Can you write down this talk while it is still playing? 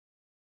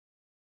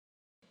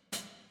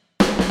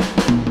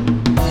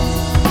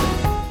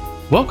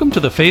Welcome to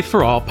the Faith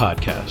for All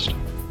podcast.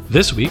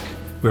 This week,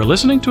 we're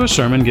listening to a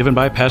sermon given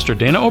by Pastor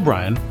Dana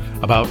O'Brien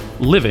about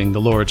living the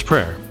Lord's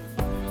Prayer.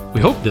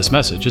 We hope this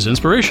message is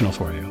inspirational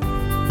for you.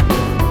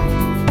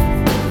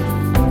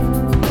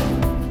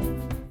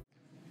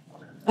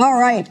 All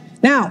right.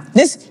 Now,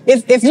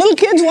 if little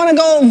kids want to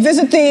go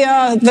visit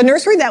the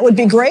nursery, that would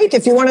be great.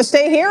 If you want to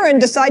stay here and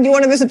decide you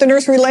want to visit the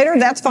nursery later,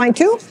 that's fine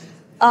too.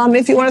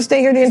 If you want to stay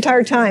here the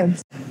entire time.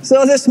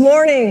 So this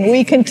morning,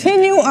 we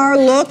continue our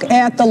look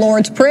at the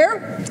Lord's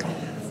Prayer.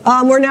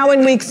 We're now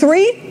in week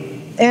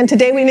 3, and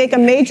today we make a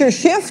major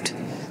shift.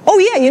 Oh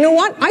yeah, you know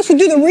what? I should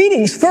do the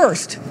readings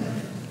first.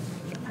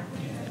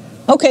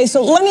 Okay,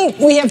 so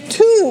we have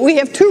two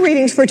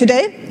readings for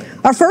today.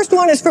 Our first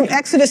one is from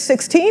Exodus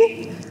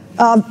 16,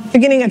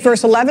 beginning at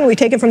verse 11. We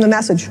take it from the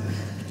Message.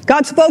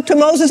 God spoke to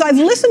Moses, "I've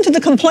listened to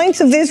the complaints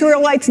of the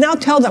Israelites. Now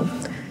tell them,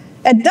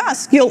 at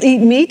dusk you'll eat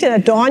meat, and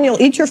at dawn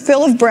you'll eat your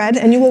fill of bread,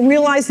 and you will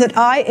realize that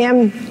I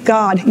am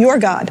God, your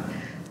God."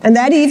 And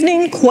that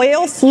evening,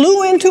 quail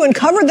flew into and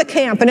covered the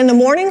camp, and in the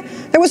morning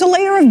there was a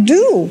layer of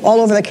dew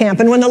all over the camp.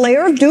 And when the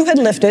layer of dew had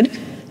lifted,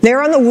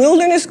 there on the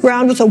wilderness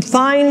ground was a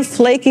fine,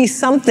 flaky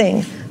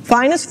something,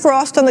 fine as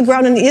frost on the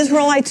ground. And the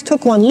Israelites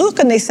took one look,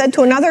 and they said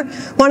to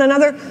one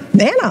another,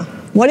 "Manna,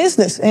 what is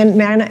this?" And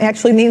manna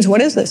actually means,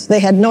 "What is this?" They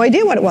had no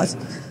idea what it was.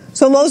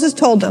 So Moses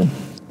told them,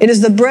 "It is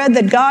the bread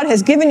that God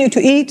has given you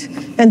to eat,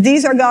 and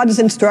these are God's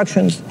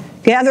instructions.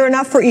 Gather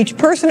enough for each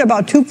person,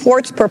 about 2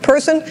 quarts per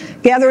person.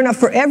 Gather enough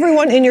for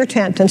everyone in your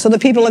tent." And so the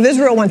people of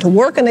Israel went to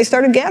work, and they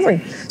started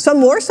gathering.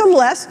 Some more, some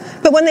less.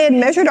 But when they had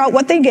measured out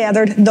what they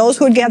gathered, those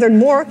who had gathered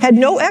more had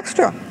no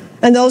extra,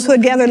 and those who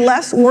had gathered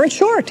less weren't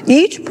short.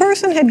 Each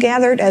person had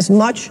gathered as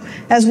much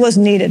as was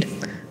needed.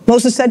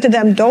 Moses said to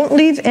them, "Don't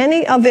leave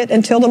any of it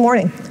until the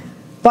morning."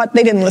 But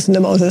they didn't listen to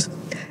Moses.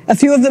 A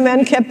few of the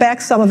men kept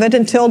back some of it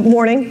until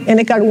morning, and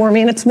it got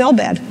wormy and it smelled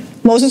bad.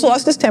 Moses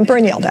lost his temper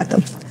and yelled at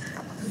them.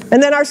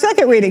 And then our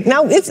second reading.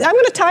 Now, I'm going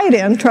to tie it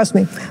in, trust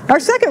me.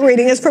 Our second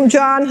reading is from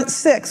John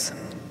 6.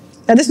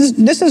 And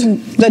this is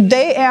the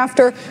day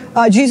after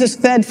Jesus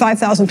fed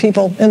 5,000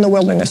 people in the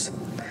wilderness.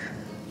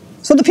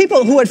 So the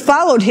people who had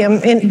followed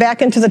him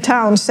back into the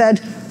town said,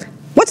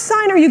 "What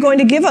sign are you going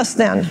to give us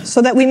then,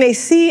 so that we may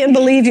see and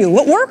believe you?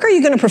 What work are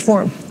you going to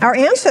perform? Our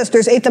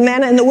ancestors ate the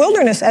manna in the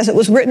wilderness, as it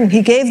was written,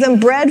 he gave them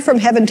bread from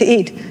heaven to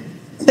eat."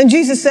 Then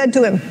Jesus said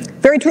to him,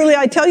 "Very truly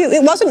I tell you,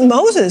 it wasn't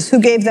Moses who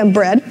gave them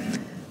bread,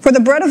 for the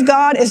bread of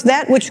God is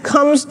that which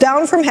comes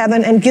down from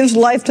heaven and gives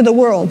life to the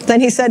world." Then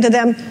they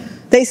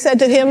said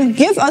to him,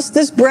 "Give us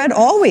this bread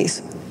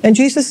always." And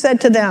Jesus said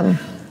to them,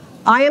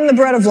 "I am the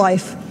bread of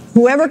life.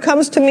 Whoever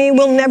comes to me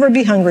will never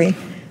be hungry,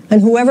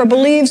 and whoever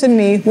believes in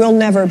me will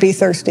never be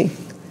thirsty."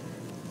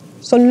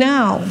 So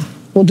now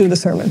we'll do the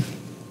sermon.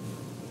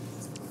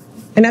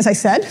 And as I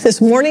said, this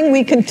morning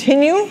we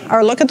continue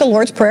our look at the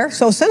Lord's Prayer.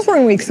 So since we're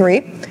in week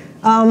 3,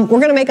 we're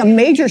going to make a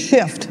major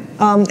shift.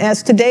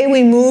 As today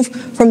we move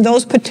from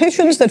those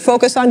petitions that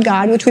focus on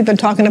God, which we've been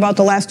talking about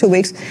the last 2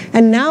 weeks,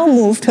 and now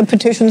move to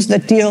petitions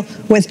that deal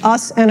with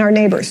us and our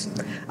neighbors.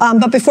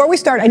 But before we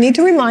start, I need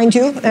to remind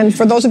you, and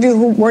for those of you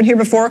who weren't here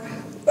before,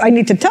 I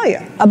need to tell you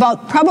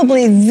about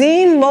probably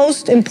the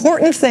most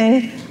important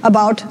thing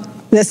about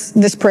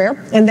this prayer,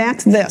 and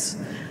that's this.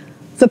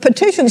 The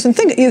petitions, and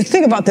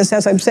think about this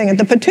as I'm saying it,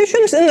 the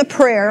petitions in the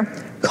prayer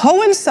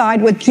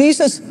coincide with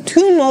Jesus'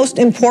 2 most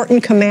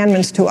important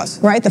commandments to us,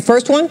 right? The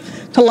first one,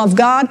 to love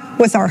God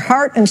with our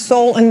heart and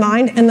soul and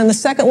mind, and then the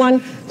second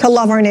one, to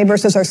love our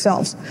neighbors as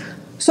ourselves.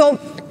 So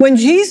when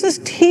Jesus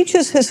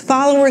teaches his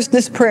followers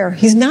this prayer,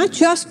 he's not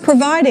just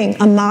providing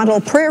a model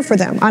prayer for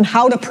them on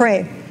how to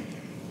pray.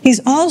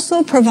 He's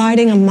also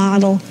providing a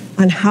model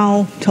on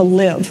how to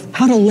live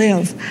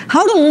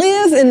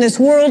in this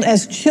world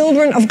as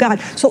children of God.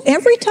 So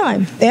every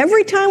time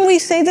we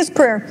say this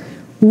prayer,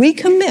 we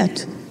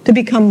commit to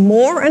become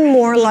more and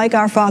more like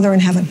our Father in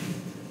heaven,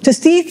 to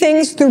see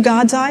things through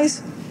God's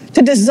eyes,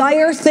 to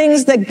desire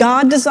things that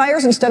God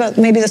desires instead of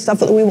maybe the stuff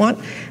that we want,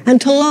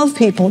 and to love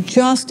people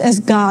just as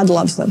God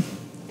loves them.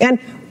 And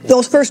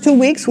those first 2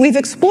 weeks, we've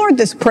explored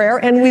this prayer,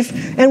 and we've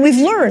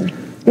learned.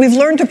 We've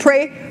learned to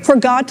pray for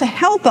God to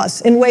help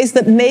us in ways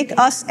that make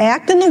us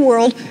act in the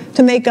world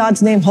to make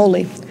God's name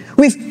holy.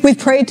 We've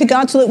prayed to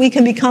God so that we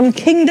can become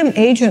kingdom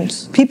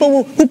agents,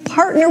 people who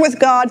partner with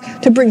God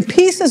to bring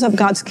pieces of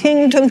God's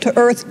kingdom to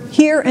earth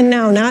here and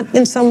now, not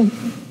in some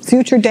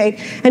future date,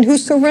 and who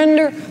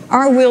surrender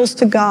our wills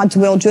to God's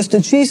will, just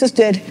as Jesus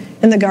did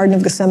in the Garden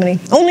of Gethsemane.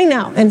 Only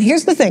now, and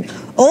here's the thing,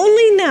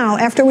 only now,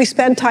 after we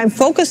spend time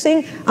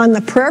focusing on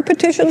the prayer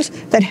petitions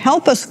that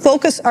help us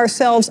focus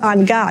ourselves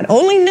on God,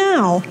 only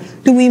now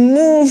do we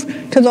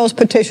move to those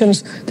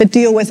petitions that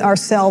deal with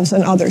ourselves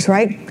and others,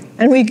 right?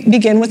 And we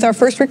begin with our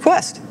first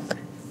request.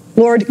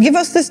 Lord, give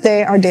us this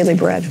day our daily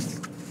bread.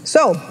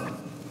 So,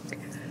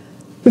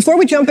 before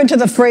we jump into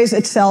the phrase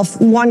itself,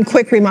 one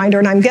quick reminder,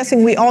 and I'm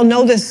guessing we all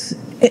know this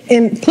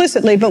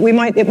implicitly, but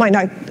it might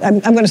not,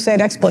 I'm going to say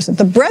it explicit.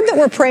 The bread that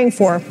we're praying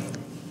for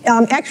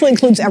actually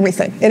includes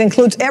everything. It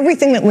includes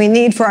everything that we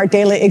need for our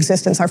daily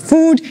existence. Our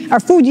food,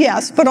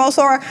 yes, but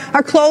also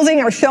our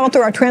clothing, our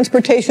shelter, our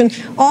transportation,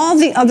 all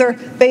the other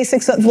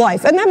basics of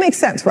life. And that makes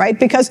sense, right?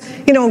 Because,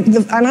 and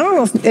I don't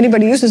know if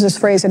anybody uses this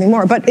phrase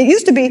anymore, but it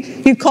used to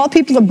be you'd call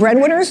people the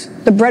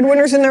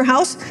breadwinners in their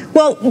house.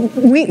 Well,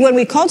 when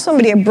we called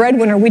somebody a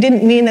breadwinner, we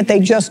didn't mean that they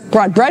just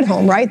brought bread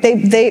home, right?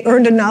 They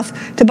earned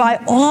enough to buy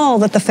all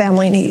that the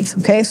family needs,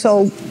 okay?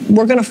 So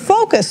we're going to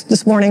focus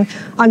this morning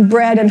on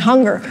bread and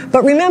hunger.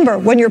 But remember,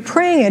 when you're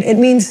praying it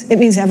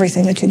means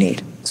everything that you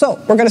need. So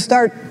we're going to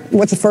start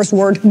with the first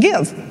word,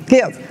 give.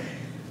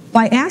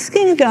 By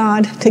asking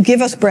God to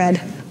give us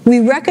bread, we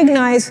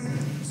recognize,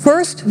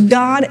 first,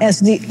 God as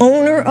the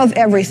owner of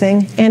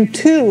everything, and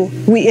two,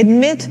 we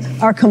admit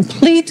our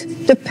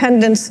complete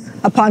dependence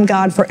upon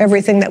God for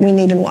everything that we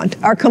need and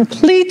want. Our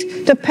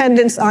complete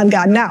dependence on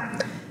God. Now,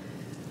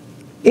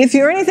 if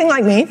you're anything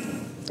like me,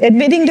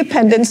 admitting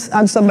dependence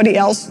on somebody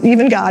else,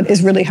 even God,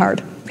 is really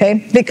hard.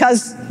 Okay?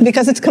 Because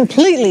it's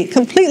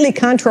completely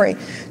contrary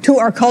to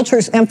our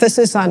culture's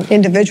emphasis on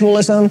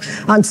individualism,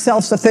 on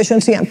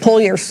self-sufficiency, on pull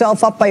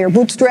yourself up by your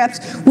bootstraps.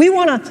 We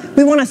want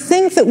to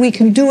think that we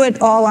can do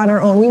it all on our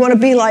own. We want to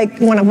be like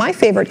one of my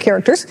favorite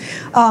characters,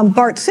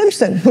 Bart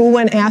Simpson, who,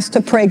 when asked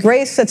to pray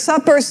grace at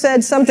supper,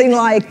 said something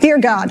like, "Dear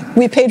God,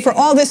 we paid for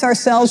all this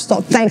ourselves,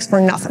 so thanks for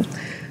nothing."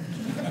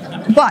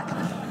 But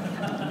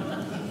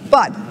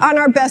on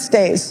our best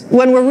days,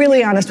 when we're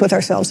really honest with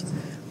ourselves,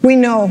 we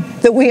know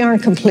that we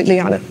aren't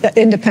completely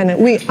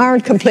independent. We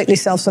aren't completely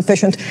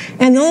self-sufficient.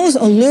 And those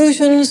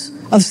illusions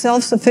of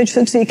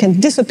self-sufficiency can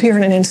disappear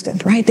in an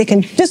instant, right? They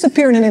can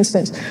disappear in an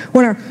instant.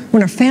 When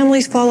our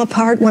families fall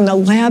apart, when the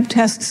lab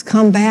tests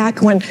come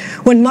back, when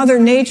Mother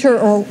Nature,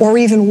 or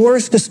even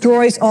worse,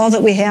 destroys all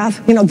that we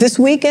have. This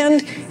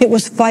weekend, it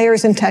was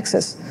fires in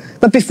Texas.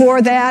 But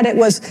before that, it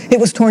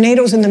was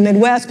tornadoes in the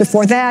Midwest.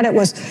 Before that, it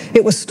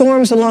was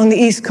storms along the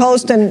East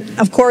Coast. And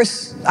of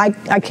course, I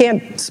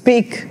can't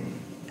speak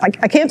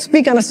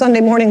on a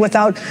Sunday morning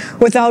without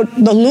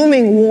the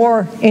looming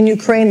war in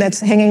Ukraine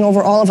that's hanging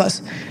over all of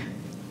us.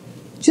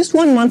 Just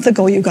 1 month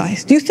ago, you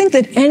guys, do you think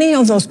that any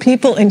of those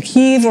people in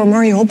Kyiv or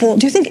Mariupol,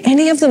 do you think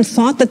any of them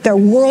thought that their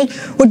world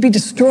would be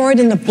destroyed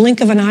in the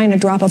blink of an eye and a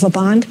drop of a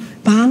bomb?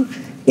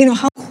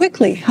 How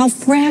quickly, how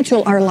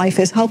fragile our life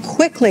is, how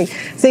quickly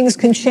things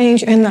can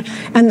change, and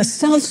the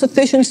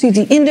self-sufficiency,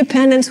 the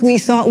independence we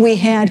thought we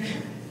had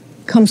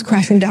comes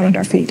crashing down at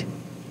our feet.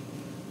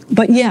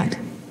 But yet,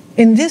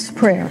 in this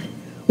prayer,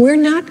 we're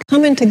not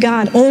coming to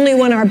God only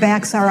when our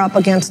backs are up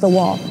against the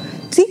wall.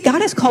 See,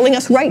 God is calling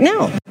us right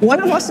now.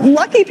 One of us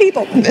lucky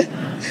people.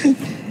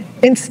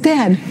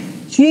 Instead,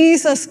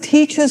 Jesus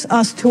teaches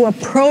us to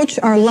approach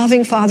our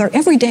loving Father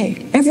every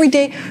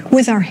day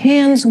with our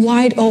hands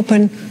wide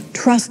open,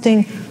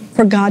 trusting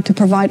for God to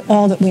provide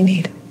all that we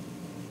need.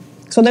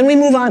 So then we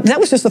move on. That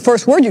was just the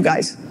first word, you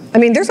guys. I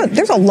mean, there's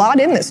a lot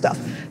in this stuff.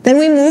 Then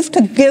we move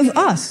to give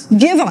us.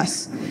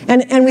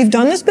 And we've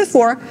done this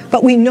before,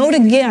 but we note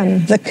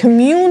again the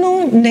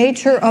communal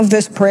nature of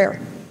this prayer.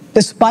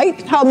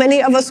 Despite how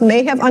many of us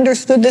may have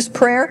understood this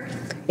prayer,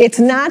 it's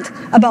not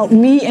about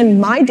me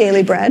and my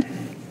daily bread.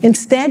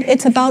 Instead,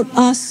 it's about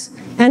us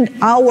and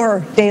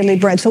our daily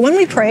bread. So when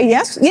we pray,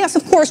 yes,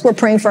 of course, we're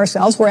praying for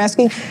ourselves. We're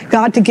asking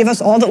God to give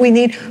us all that we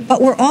need, but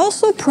we're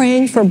also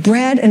praying for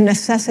bread and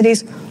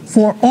necessities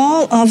for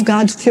all of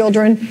God's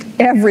children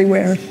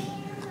everywhere.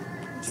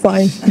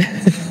 Fine.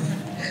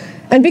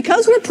 And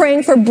because we're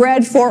praying for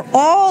bread for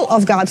all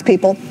of God's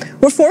people,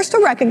 we're forced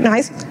to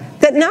recognize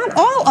that not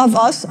all of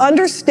us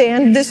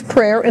understand this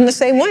prayer in the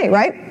same way,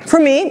 right? For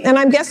me, and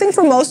I'm guessing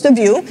for most of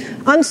you,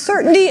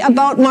 uncertainty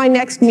about my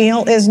next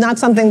meal is not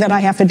something that I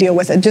have to deal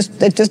with. It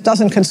just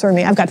doesn't concern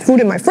me. I've got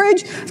food in my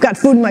fridge. I've got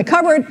food in my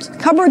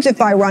cupboards.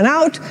 If I run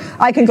out,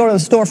 I can go to the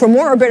store for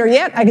more, or better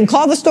yet, I can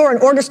call the store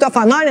and order stuff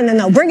online, and then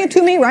they'll bring it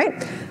to me,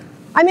 right?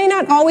 I may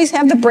not always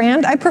have the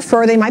brand I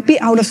prefer. They might be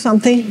out of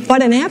something,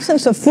 but an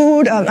absence of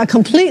food, a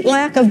complete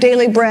lack of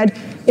daily bread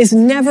is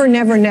never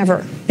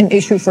an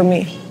issue for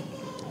me.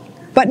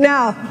 But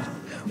now,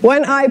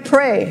 when I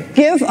pray,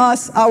 give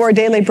us our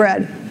daily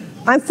bread,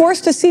 I'm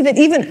forced to see that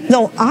even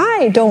though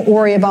I don't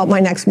worry about my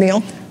next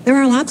meal, there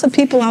are lots of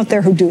people out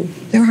there who do.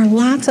 There are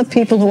lots of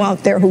people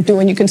out there who do,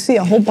 and you can see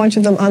a whole bunch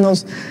of them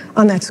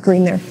on that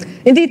screen there.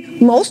 Indeed,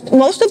 most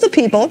of the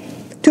people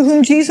to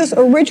whom Jesus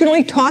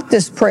originally taught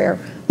this prayer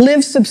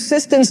lived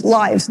subsistence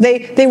lives.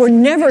 They were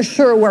never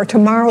sure where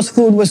tomorrow's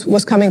food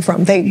was coming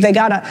from. They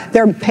got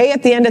their pay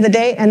at the end of the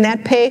day, and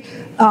that pay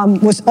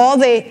was all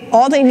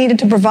they needed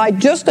to provide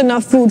just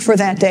enough food for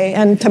that day,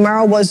 and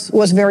tomorrow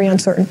was very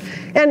uncertain.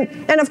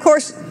 And of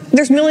course,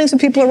 there's millions of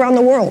people around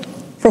the world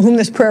for whom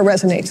this prayer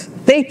resonates.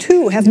 They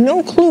too have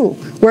no clue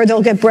where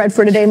they'll get bread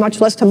for today,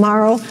 much less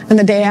tomorrow and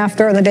the day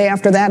after and the day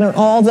after that and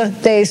all the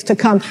days to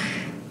come.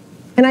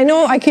 And I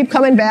know I keep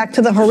coming back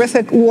to the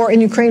horrific war in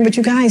Ukraine, but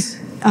you guys,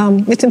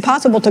 it's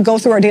impossible to go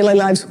through our daily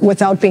lives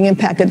without being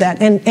impacted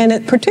that.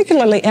 And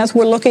particularly as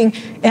we're looking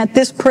at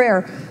this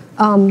prayer,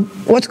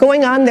 what's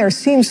going on there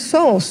seems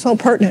so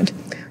pertinent.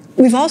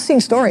 We've all seen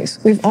stories.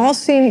 We've all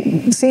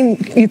seen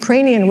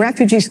Ukrainian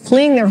refugees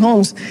fleeing their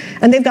homes,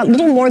 and they've got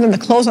little more than the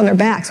clothes on their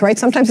backs, right?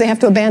 Sometimes they have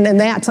to abandon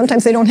that.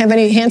 Sometimes they don't have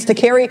any hands to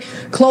carry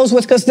clothes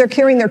with because they're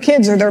carrying their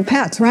kids or their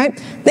pets,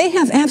 right? They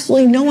have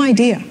absolutely no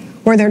idea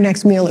where their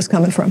next meal is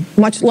coming from,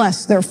 much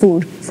less their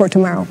food for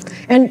tomorrow.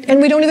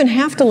 And we don't even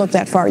have to look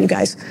that far, you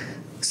guys.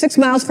 6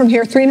 miles from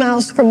here, 3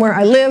 miles from where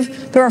I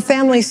live, there are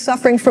families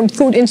suffering from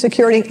food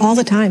insecurity all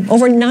the time.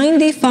 Over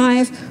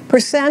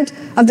 95%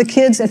 of the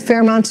kids at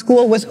Fairmont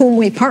School with whom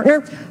we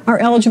partner are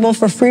eligible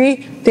for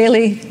free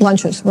daily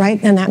lunches, right?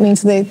 And that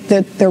means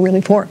they're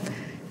really poor.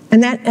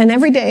 And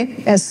every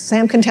day, as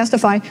Sam can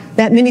testify,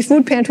 that mini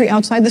food pantry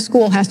outside the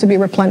school has to be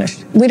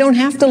replenished. We don't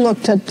have to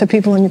look to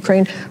people in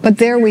Ukraine, but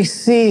there we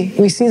see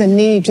the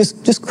need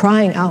just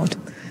crying out.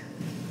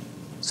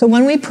 So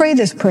when we pray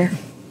this prayer,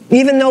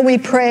 even though we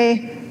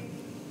pray,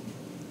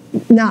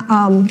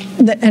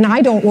 and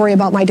I don't worry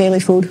about my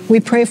daily food, we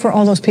pray for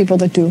all those people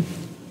that do.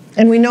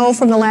 And we know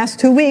from the last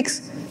 2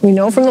 weeks, we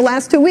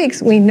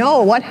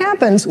know what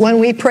happens when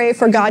we pray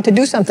for God to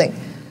do something.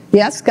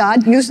 Yes,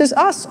 God uses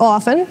us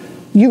often,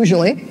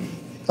 usually,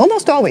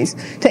 almost always,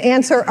 to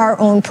answer our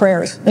own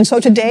prayers. And so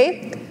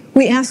today,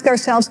 we ask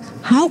ourselves,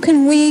 how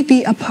can we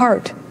be a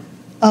part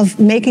of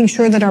making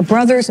sure that our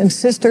brothers and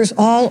sisters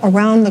all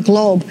around the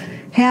globe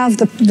have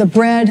the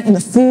bread and the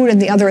food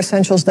and the other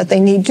essentials that they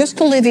need just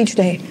to live each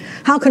day?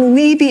 How can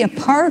we be a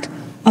part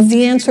of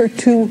the answer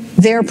to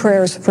their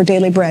prayers for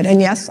daily bread? And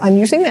yes, I'm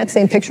using that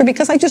same picture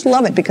because I just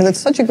love it, because it's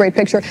such a great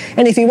picture.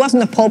 And if he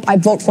wasn't a pope,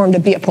 I'd vote for him to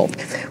be a pope.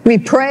 We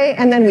pray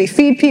and then we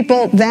feed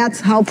people. That's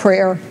how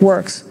prayer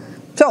works.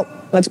 So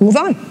let's move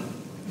on.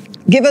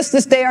 Give us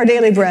this day our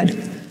daily bread.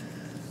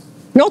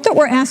 Note that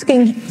we're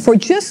asking for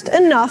just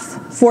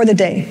enough for the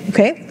day,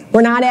 okay?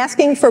 We're not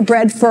asking for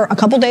bread for a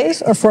couple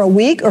days or for a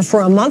week or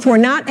for a month. We're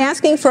not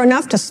asking for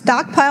enough to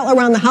stockpile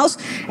around the house,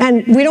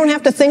 and we don't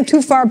have to think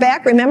too far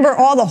back. Remember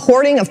all the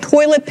hoarding of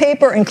toilet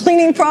paper and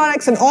cleaning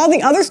products and all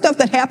the other stuff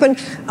that happened?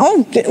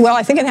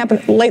 I think it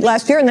happened late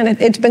last year, and then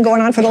it's been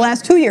going on for the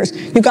last 2 years.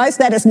 You guys,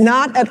 that is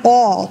not at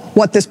all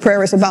what this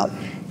prayer is about.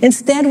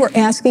 Instead, we're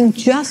asking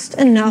just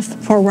enough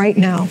for right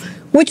now,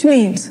 which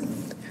means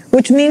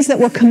that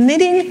we're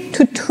committing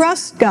to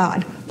trust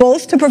God,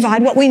 both to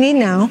provide what we need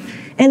now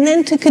and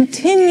then to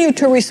continue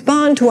to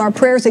respond to our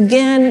prayers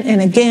again and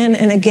again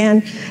and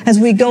again as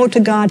we go to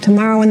God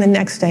tomorrow and the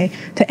next day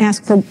to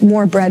ask for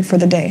more bread for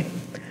the day.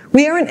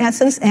 We are in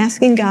essence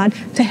asking God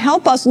to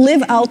help us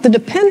live out the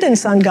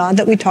dependence on God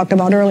that we talked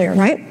about earlier,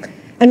 right?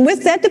 And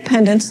with that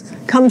dependence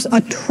comes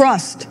a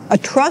trust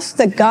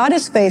that God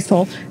is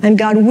faithful and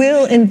God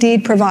will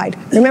indeed provide.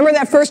 Remember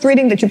that first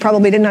reading that you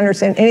probably didn't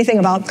understand anything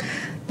about?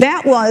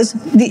 That was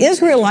the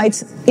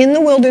Israelites in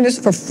the wilderness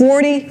for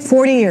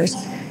 40 years.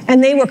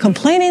 And they were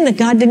complaining that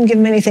God didn't give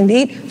them anything to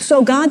eat.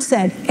 So God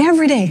said,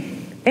 every day,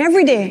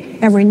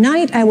 every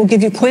night, I will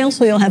give you quail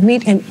so you'll have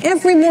meat. And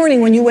every morning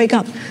when you wake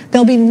up,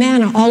 there'll be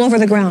manna all over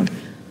the ground.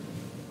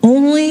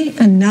 Only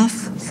enough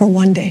for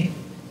one day.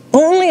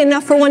 Only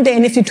enough for one day.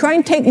 And if you try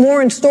and take more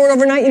and store it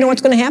overnight, you know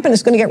what's going to happen?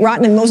 It's going to get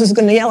rotten and Moses is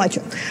going to yell at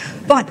you.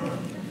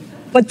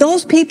 But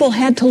those people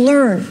had to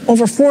learn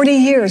over 40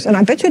 years, and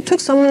I bet you it took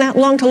someone that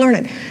long to learn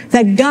it,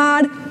 that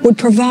God would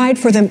provide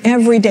for them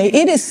every day.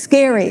 It is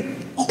scary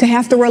to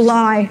have to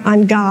rely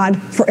on God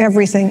for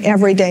everything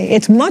every day.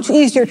 It's much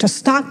easier to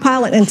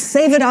stockpile it and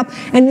save it up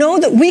and know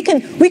that we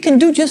can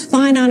do just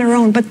fine on our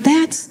own, but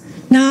that's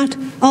not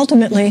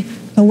ultimately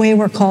the way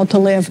we're called to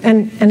live.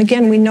 And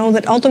again, we know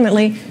that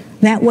ultimately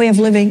that way of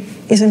living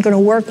isn't going to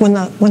work when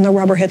the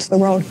rubber hits the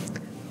road.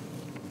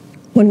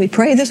 When we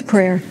pray this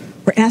prayer,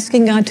 we're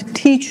asking God to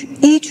teach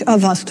each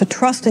of us to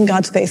trust in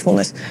God's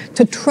faithfulness,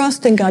 to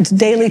trust in God's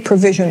daily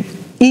provision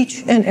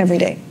each and every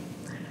day.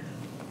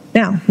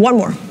 Now, one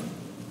more.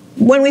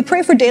 When we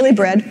pray for daily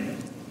bread,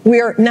 we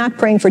are not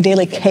praying for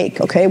daily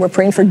cake, okay? We're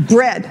praying for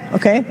bread,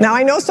 okay? Now,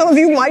 I know some of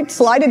you might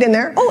slide it in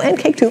there. Oh, and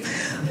cake too.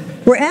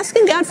 We're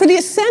asking God for the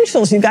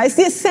essentials, you guys,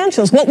 the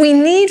essentials, what we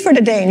need for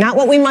today, not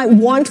what we might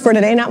want for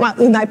today, not what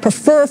we might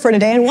prefer for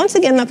today. And once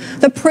again,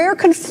 the prayer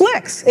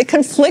conflicts. It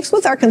conflicts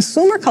with our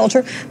consumer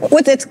culture,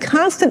 with its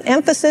constant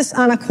emphasis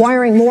on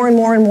acquiring more and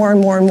more and more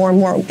and more and more and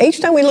more.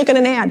 Each time we look at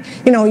an ad,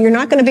 you're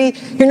not going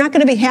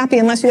to be happy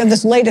unless you have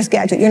this latest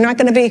gadget. You're not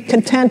going to be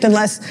content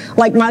unless,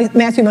 like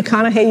Matthew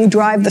McConaughey, you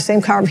drive the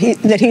same car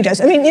that he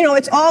does. I mean,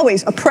 it's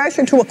always a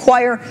pressure to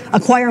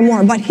acquire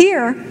more. But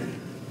here,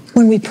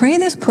 when we pray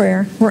this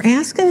prayer, we're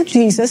asking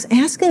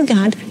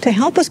God to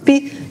help us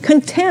be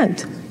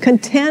content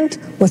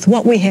with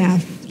what we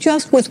have,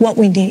 just with what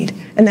we need.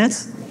 And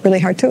that's really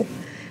hard too.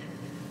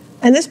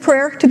 And this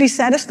prayer, to be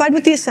satisfied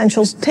with the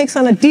essentials, takes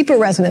on a deeper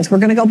resonance. We're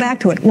going to go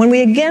back to it. When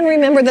we again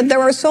remember that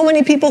there are so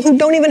many people who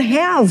don't even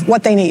have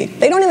what they need.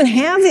 They don't even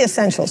have the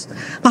essentials.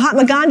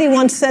 Mahatma Gandhi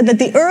once said that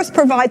the earth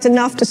provides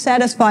enough to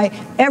satisfy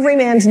every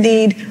man's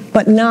need,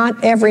 but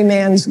not every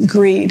man's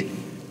greed.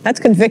 That's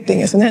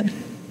convicting, isn't it?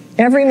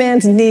 Every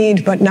man's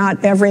need, but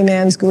not every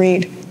man's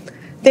greed.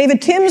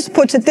 David Timms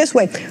puts it this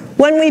way.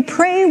 When we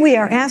pray, we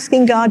are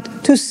asking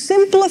God to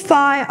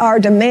simplify our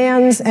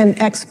demands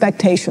and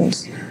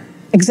expectations.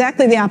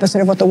 exactly the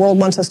opposite of what the world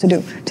wants us to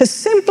do. To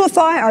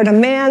simplify our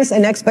demands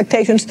and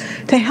expectations,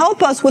 to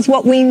help us with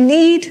what we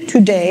need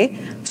today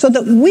so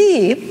that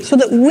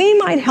we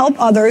might help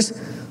others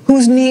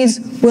whose needs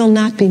will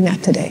not be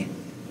met today.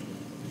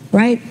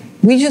 Right?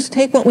 We just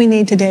take what we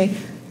need today,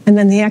 and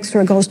then the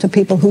extra goes to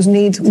people whose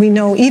needs we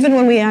know, even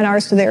when we add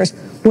ours to theirs,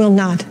 will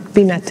not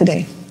be met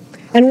today.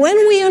 And when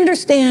we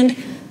understand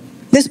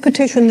this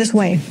petition this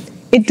way,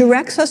 it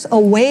directs us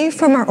away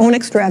from our own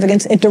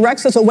extravagance. It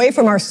directs us away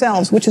from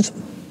ourselves, which is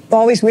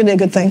always really a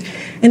good thing.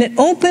 And it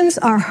opens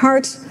our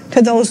hearts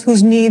to those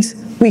whose needs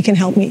we can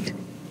help meet.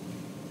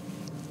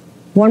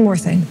 One more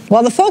thing.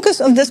 Well, the focus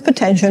of this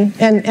petition,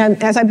 and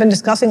as I've been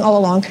discussing all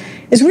along,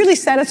 is really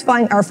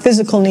satisfying our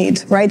physical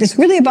needs, right? It's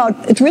really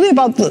about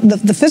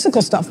the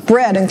physical stuff,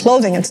 bread and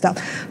clothing and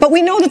stuff. But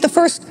we know that the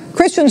first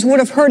Christians would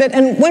have heard it,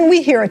 and when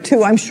we hear it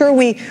too, I'm sure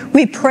we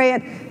pray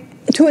it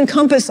to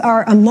encompass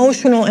our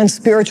emotional and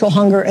spiritual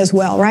hunger as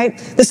well, right?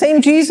 The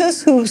same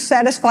Jesus who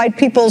satisfied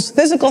people's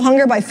physical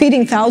hunger by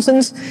feeding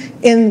thousands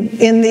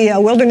in the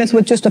wilderness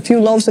with just a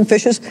few loaves and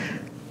fishes,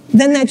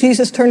 then that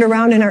Jesus turned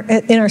around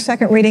in our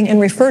second reading and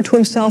referred to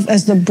himself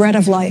as the bread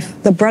of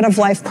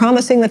life,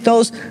 promising that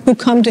those who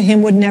come to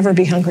him would never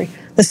be hungry.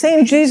 The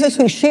same Jesus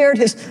who shared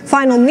his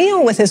final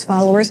meal with his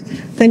followers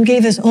then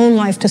gave his own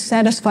life to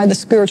satisfy the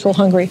spiritual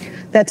hunger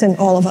that's in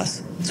all of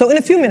us. So in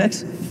a few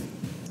minutes,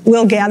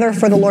 we'll gather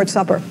for the Lord's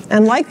Supper.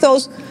 And like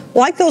those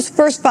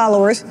first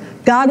followers,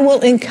 God will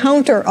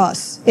encounter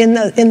us in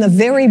the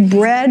very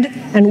bread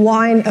and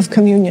wine of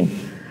communion.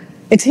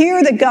 It's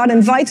here that God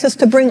invites us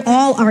to bring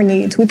all our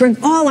needs. We bring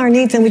all our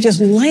needs and we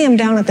just lay them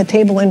down at the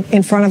table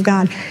in front of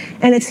God.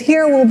 And it's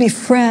here we'll be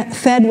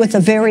fed with the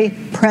very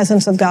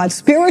presence of God,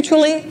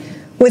 spiritually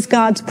with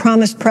God's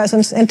promised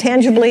presence, and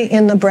tangibly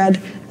in the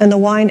bread and the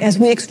wine as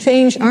we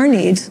exchange our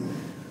needs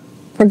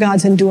for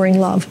God's enduring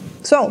love.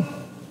 So,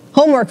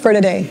 homework for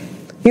today.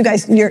 You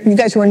guys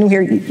who are new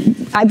here,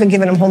 I've been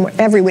giving them homework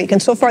every week,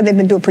 and so far they've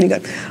been doing pretty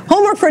good.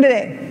 Homework for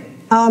today.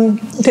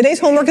 Today's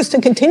homework is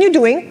to continue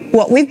doing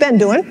what we've been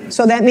doing.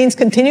 So that means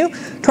continue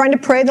trying to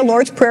pray the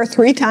Lord's Prayer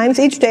 3 times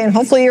each day, and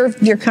hopefully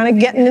you're kind of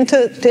getting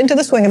into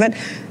the swing of it,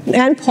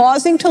 and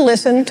pausing to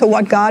listen to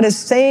what God is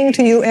saying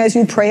to you as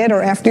you pray it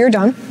or after you're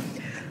done.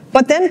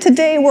 But then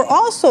today we're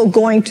also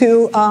going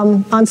to,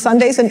 on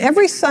Sundays and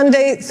every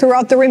Sunday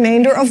throughout the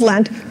remainder of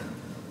Lent,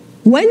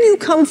 when you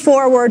come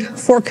forward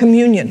for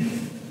communion,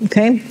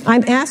 okay,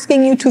 I'm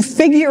asking you to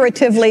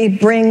figuratively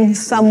bring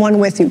someone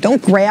with you.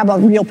 Don't grab a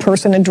real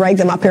person and drag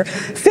them up here.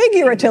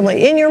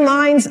 Figuratively, in your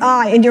mind's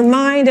eye, in your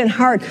mind and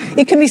heart.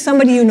 It can be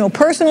somebody you know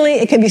personally.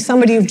 It can be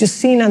somebody you've just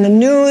seen on the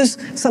news,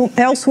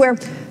 elsewhere.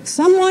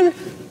 Someone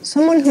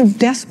who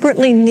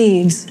desperately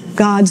needs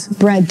God's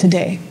bread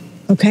today.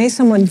 Okay,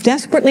 someone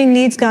desperately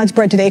needs God's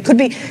bread today. It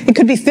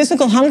could be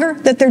physical hunger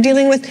that they're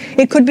dealing with.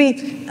 It could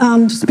be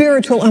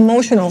spiritual,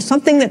 emotional,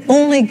 something that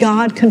only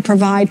God can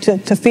provide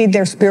to feed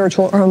their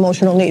spiritual or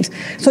emotional needs.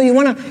 So you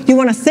want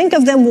to think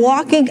of them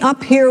walking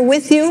up here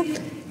with you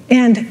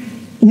and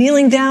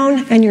kneeling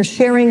down, and you're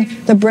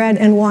sharing the bread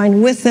and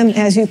wine with them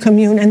as you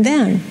commune. And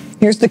then,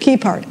 here's the key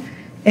part.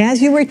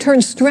 As you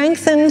return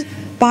strengthened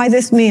by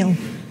this meal,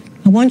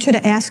 I want you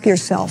to ask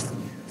yourself,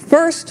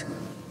 first,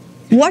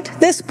 what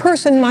this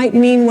person might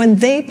mean when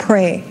they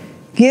pray,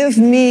 "Give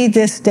me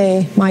this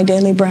day my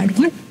daily bread."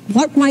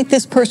 What might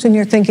this person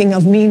you're thinking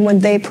of mean when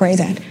they pray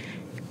that?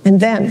 And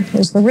then,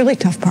 here's the really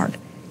tough part.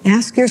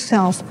 Ask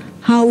yourself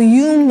how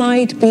you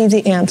might be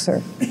the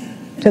answer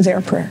to their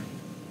prayer.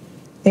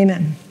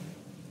 Amen.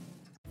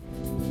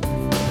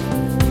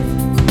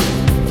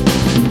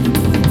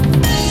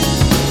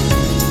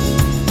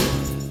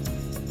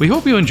 We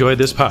hope you enjoyed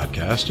this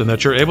podcast and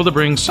that you're able to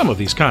bring some of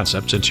these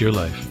concepts into your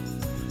life.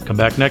 Come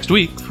back next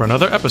week for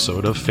another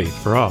episode of Faith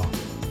for All.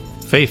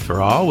 Faith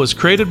for All was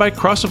created by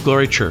Cross of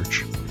Glory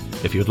Church.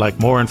 If you'd like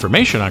more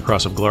information on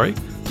Cross of Glory,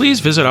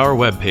 please visit our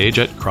webpage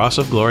at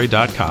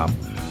crossofglory.com,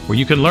 where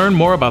you can learn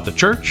more about the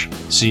church,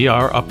 see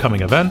our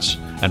upcoming events,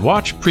 and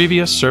watch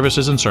previous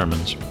services and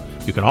sermons.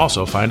 You can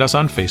also find us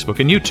on Facebook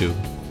and YouTube.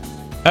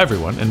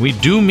 Everyone, and we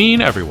do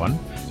mean everyone,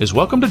 is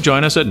welcome to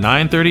join us at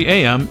 9:30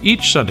 a.m.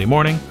 each Sunday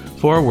morning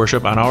for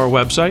worship on our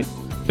website,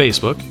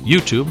 Facebook,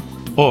 YouTube,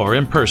 or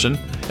in person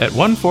at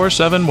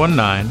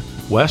 14719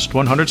 West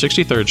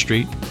 163rd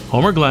Street,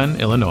 Homer Glen,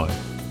 Illinois.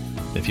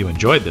 If you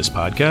enjoyed this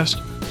podcast,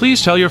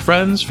 please tell your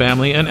friends,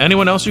 family, and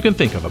anyone else you can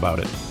think of about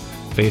it.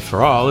 Faith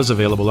for All is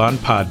available on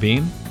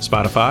Podbean,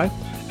 Spotify,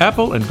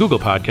 Apple and Google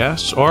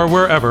Podcasts, or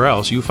wherever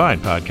else you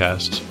find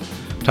podcasts.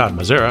 Todd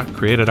Mazzara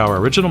created our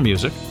original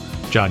music.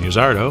 John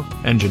Uzzardo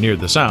engineered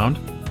the sound.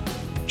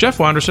 Jeff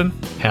Wanderson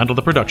handled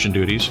the production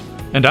duties.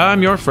 And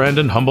I'm your friend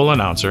and humble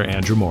announcer,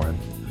 Andrew Morin.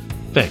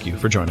 Thank you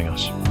for joining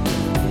us.